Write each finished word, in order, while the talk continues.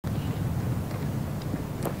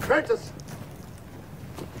Traitors!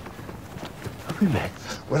 Have we met?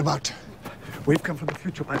 What about? We've come from the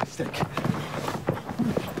future by mistake.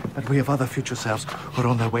 And we have other future selves who are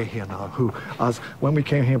on their way here now, who, as when we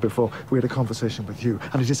came here before, we had a conversation with you.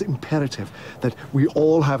 And it is imperative that we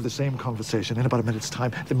all have the same conversation in about a minute's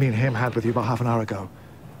time that me and him had with you about half an hour ago.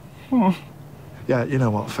 Yeah, you know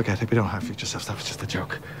what? Forget it. We don't have future selves. That was just a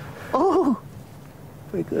joke. Oh,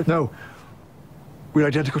 very good. No. We're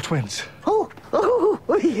identical twins. Oh,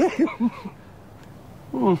 yeah.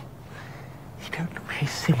 You don't look very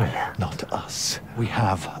similar. Not to us. We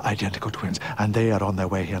have identical twins, and they are on their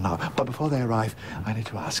way here now. But before they arrive, I need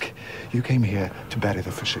to ask. You came here to bury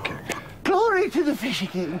the Fisher King. Glory to the Fisher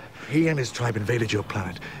King. He and his tribe invaded your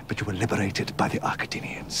planet, but you were liberated by the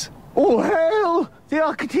Arcadinians. All hail the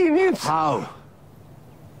Arcadinians. How?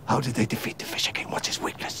 How did they defeat the Fisher King? What's his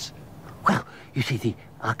weakness? Well, you see, the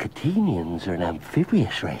Arcadinians are an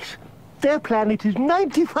amphibious race. Their planet is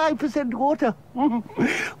 95% water.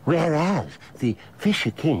 Whereas the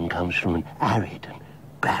Fisher King comes from an arid and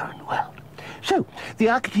barren world. So, the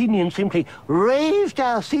Arcadinians simply raised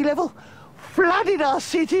our sea level, flooded our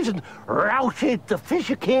cities, and routed the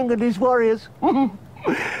Fisher King and his warriors.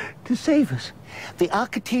 To save us, the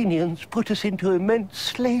Arcadinians put us into immense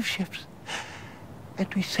slave ships,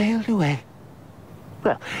 and we sailed away.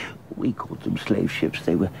 Well, we called them slave ships.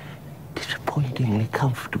 They were disappointingly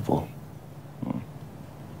comfortable.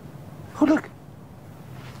 Oh, look.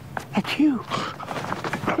 That's you.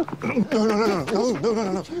 No.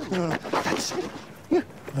 That's... No.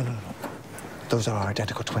 Those are our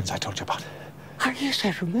identical twins I told you about. Oh, yes,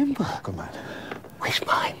 I remember. Good man. Where's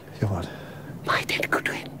mine? Your what? My identical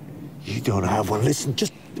twin. You don't have one. Listen,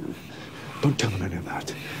 just... Don't tell them any of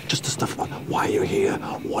that. Just the stuff about why you're here,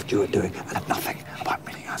 what you're doing, and nothing about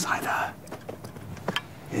meeting us either.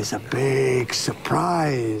 It's a big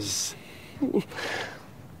surprise.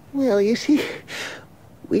 Well, you see,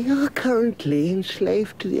 we are currently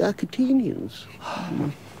enslaved to the Arcadinians.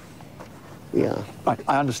 We are. Right,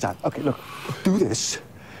 I understand. Okay, look, do this,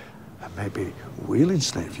 and maybe we'll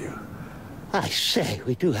enslave you. I say,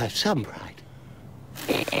 we do have some pride.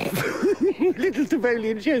 Little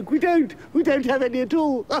Tavolian joke. We don't have any at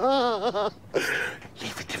all.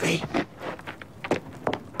 Leave it to me.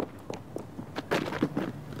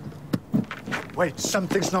 Wait,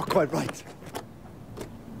 something's not quite right.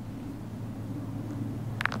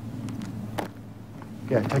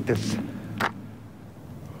 Yeah, take this.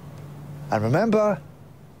 And remember,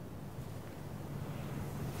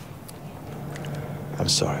 I'm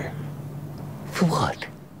sorry. For what?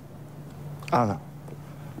 I don't know.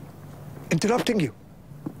 Interrupting you.